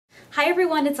Hi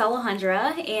everyone, it's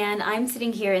Alejandra and I'm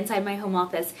sitting here inside my home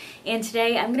office, and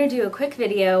today I'm going to do a quick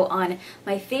video on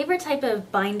my favorite type of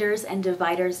binders and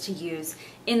dividers to use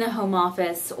in the home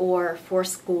office or for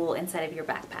school inside of your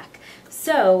backpack.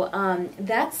 So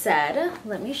that said,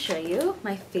 let me show you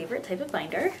my favorite type of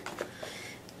binder.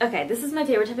 Okay, this is my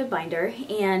favorite type of binder,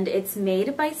 and it's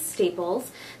made by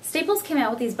Staples. Staples came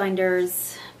out with these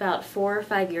binders about 4 or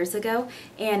 5 years ago,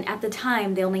 and at the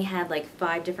time they only had like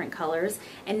 5 different colors,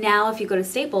 and now if you go to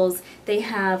Staples they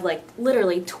have like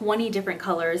literally 20 different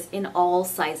colors in all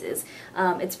sizes.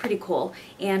 It's pretty cool,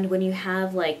 and when you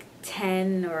have like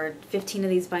 10 or 15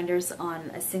 of these binders on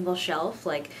a single shelf,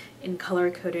 like in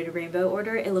color-coded rainbow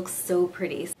order, it looks so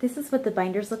pretty. This is what the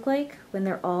binders look like when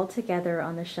they're all together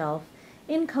on the shelf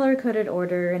in color-coded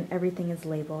order, and everything is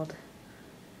labeled,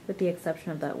 with the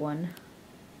exception of that one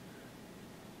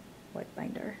white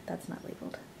binder that's not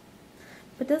labeled.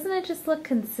 But doesn't it just look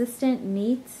consistent,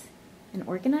 neat, and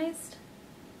organized?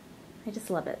 I just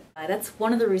love it. That's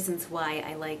one of the reasons why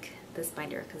I like this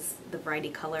binder, because the variety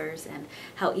colors and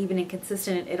how even and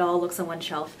consistent it all looks on one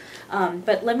shelf.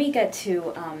 But let me get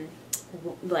to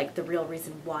like the real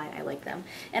reason why I like them.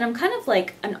 And I'm kind of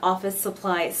like an office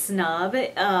supply snob,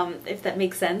 if that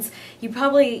makes sense. You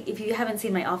probably, if you haven't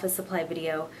seen my office supply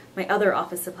video, my other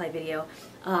office supply video,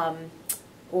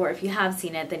 or if you have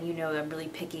seen it, then you know I'm really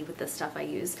picky with the stuff I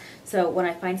use. So when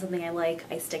I find something I like,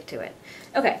 I stick to it.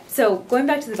 Okay, so going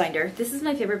back to the binder, this is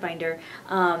my favorite binder.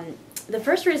 The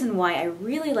first reason why I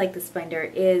really like this binder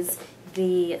is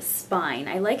the spine.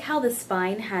 I like how the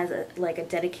spine has like a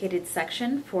dedicated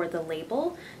section for the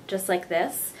label, just like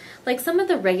this. Like some of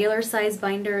the regular size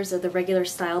binders or the regular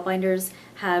style binders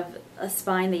have a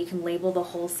spine that you can label the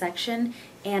whole section,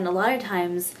 and a lot of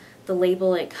times the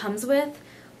label it comes with,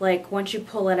 like once you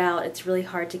pull it out, it's really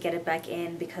hard to get it back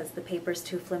in because the paper's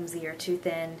too flimsy or too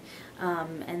thin,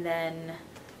 and then,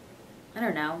 I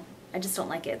don't know, I just don't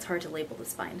like it. It's hard to label the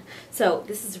spine. So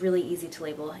this is really easy to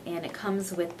label, and it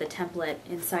comes with the template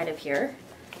inside of here.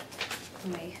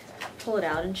 Let me pull it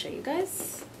out and show you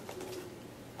guys.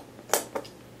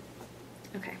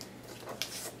 Okay.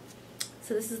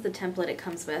 So this is the template it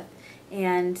comes with,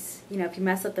 and you know, if you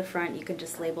mess up the front, you can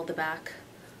just label the back.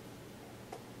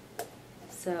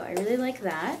 So I really like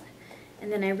that. And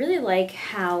then I really like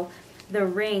how the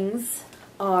rings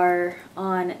are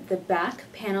on the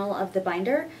back panel of the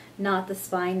binder, not the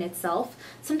spine itself.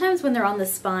 Sometimes when they're on the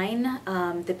spine,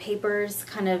 the papers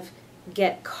kind of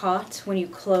get caught when you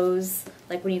close,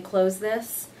 like when you close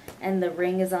this and the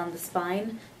ring is on the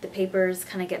spine, the papers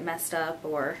kind of get messed up,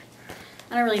 or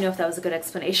I don't really know if that was a good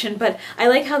explanation, but I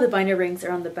like how the binder rings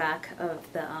are on the back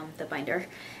of the binder.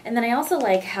 And then I also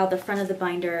like how the front of the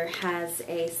binder has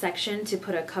a section to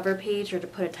put a cover page or to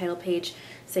put a title page,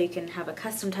 so you can have a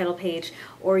custom title page,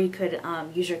 or you could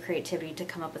use your creativity to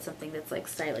come up with something that's like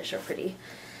stylish or pretty.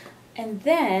 And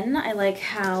then I like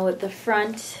how the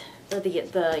front, or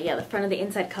the front of the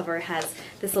inside cover has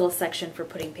this little section for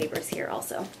putting papers here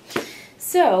also.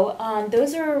 So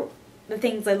those are the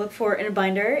things I look for in a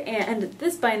binder, and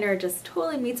this binder just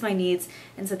totally meets my needs,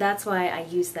 and so that's why I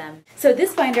use them. So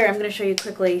this binder, I'm going to show you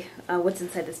quickly what's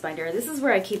inside this binder. This is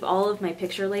where I keep all of my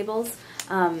picture labels,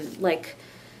 like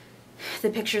the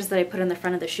pictures that I put on the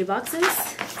front of the shoe boxes.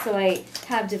 So I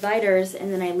have dividers,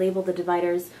 and then I label the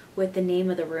dividers with the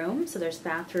name of the room. So there's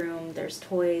bathroom, there's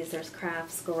toys, there's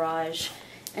crafts, garage,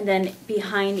 and then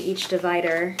behind each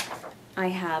divider I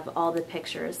have all the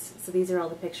pictures. So these are all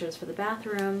the pictures for the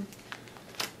bathroom.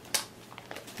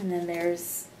 And then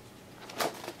there's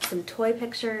some toy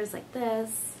pictures like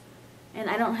this. And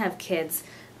I don't have kids,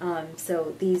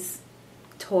 so these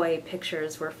toy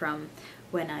pictures were from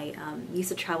when I used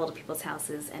to travel to people's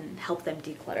houses and help them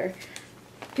declutter.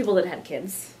 People that had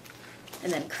kids.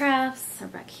 And then crafts are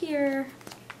back here.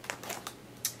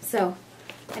 So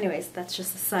anyways, that's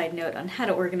just a side note on how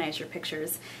to organize your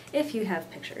pictures if you have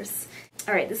pictures.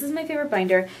 Alright, this is my favorite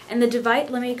binder, and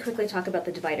let me quickly talk about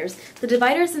the dividers. The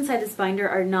dividers inside this binder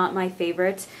are not my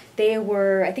favorite. They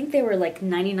were, I think they were like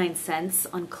 99 cents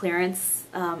on clearance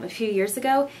a few years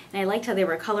ago, and I liked how they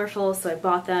were colorful, so I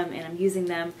bought them and I'm using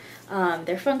them.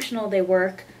 They're functional, they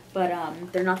work, but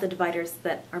they're not the dividers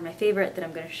that are my favorite that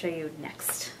I'm going to show you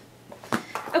next.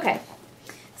 Okay,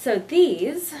 so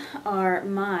these are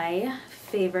my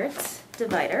favorite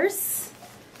dividers.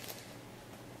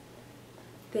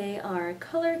 They are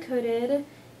color-coded,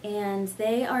 and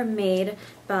they are made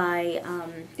by,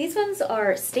 these ones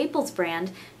are Staples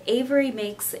brand. Avery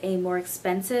makes a more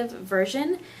expensive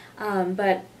version,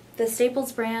 but the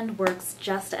Staples brand works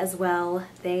just as well.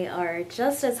 They are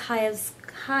just as high as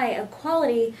high of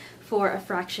quality for a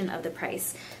fraction of the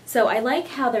price. So I like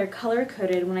how they're color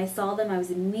coded. When I saw them, I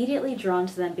was immediately drawn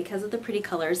to them because of the pretty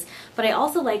colors, but I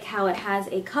also like how it has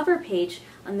a cover page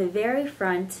on the very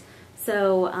front,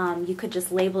 so you could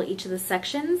just label each of the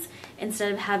sections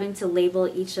instead of having to label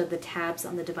each of the tabs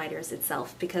on the dividers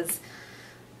itself, because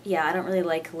yeah, I don't really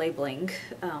like labeling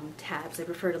tabs. I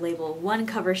prefer to label one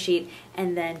cover sheet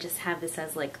and then just have this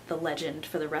as like the legend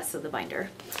for the rest of the binder.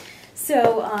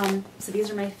 So, so these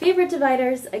are my favorite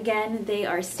dividers. Again, they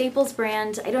are Staples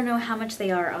brand. I don't know how much they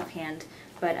are offhand,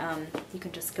 but you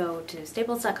can just go to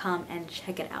staples.com and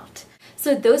check it out.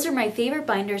 So those are my favorite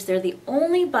binders. They're the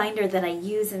only binder that I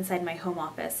use inside my home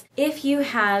office. If you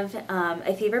have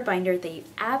a favorite binder that you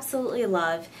absolutely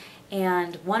love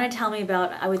and want to tell me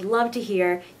about, I would love to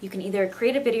hear. You can either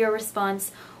create a video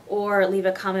response or leave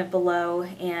a comment below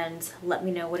and let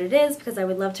me know what it is, because I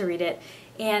would love to read it.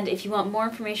 And if you want more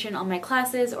information on my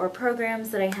classes or programs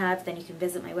that I have, then you can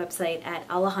visit my website at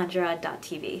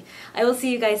Alejandra.tv. I will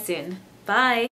see you guys soon. Bye!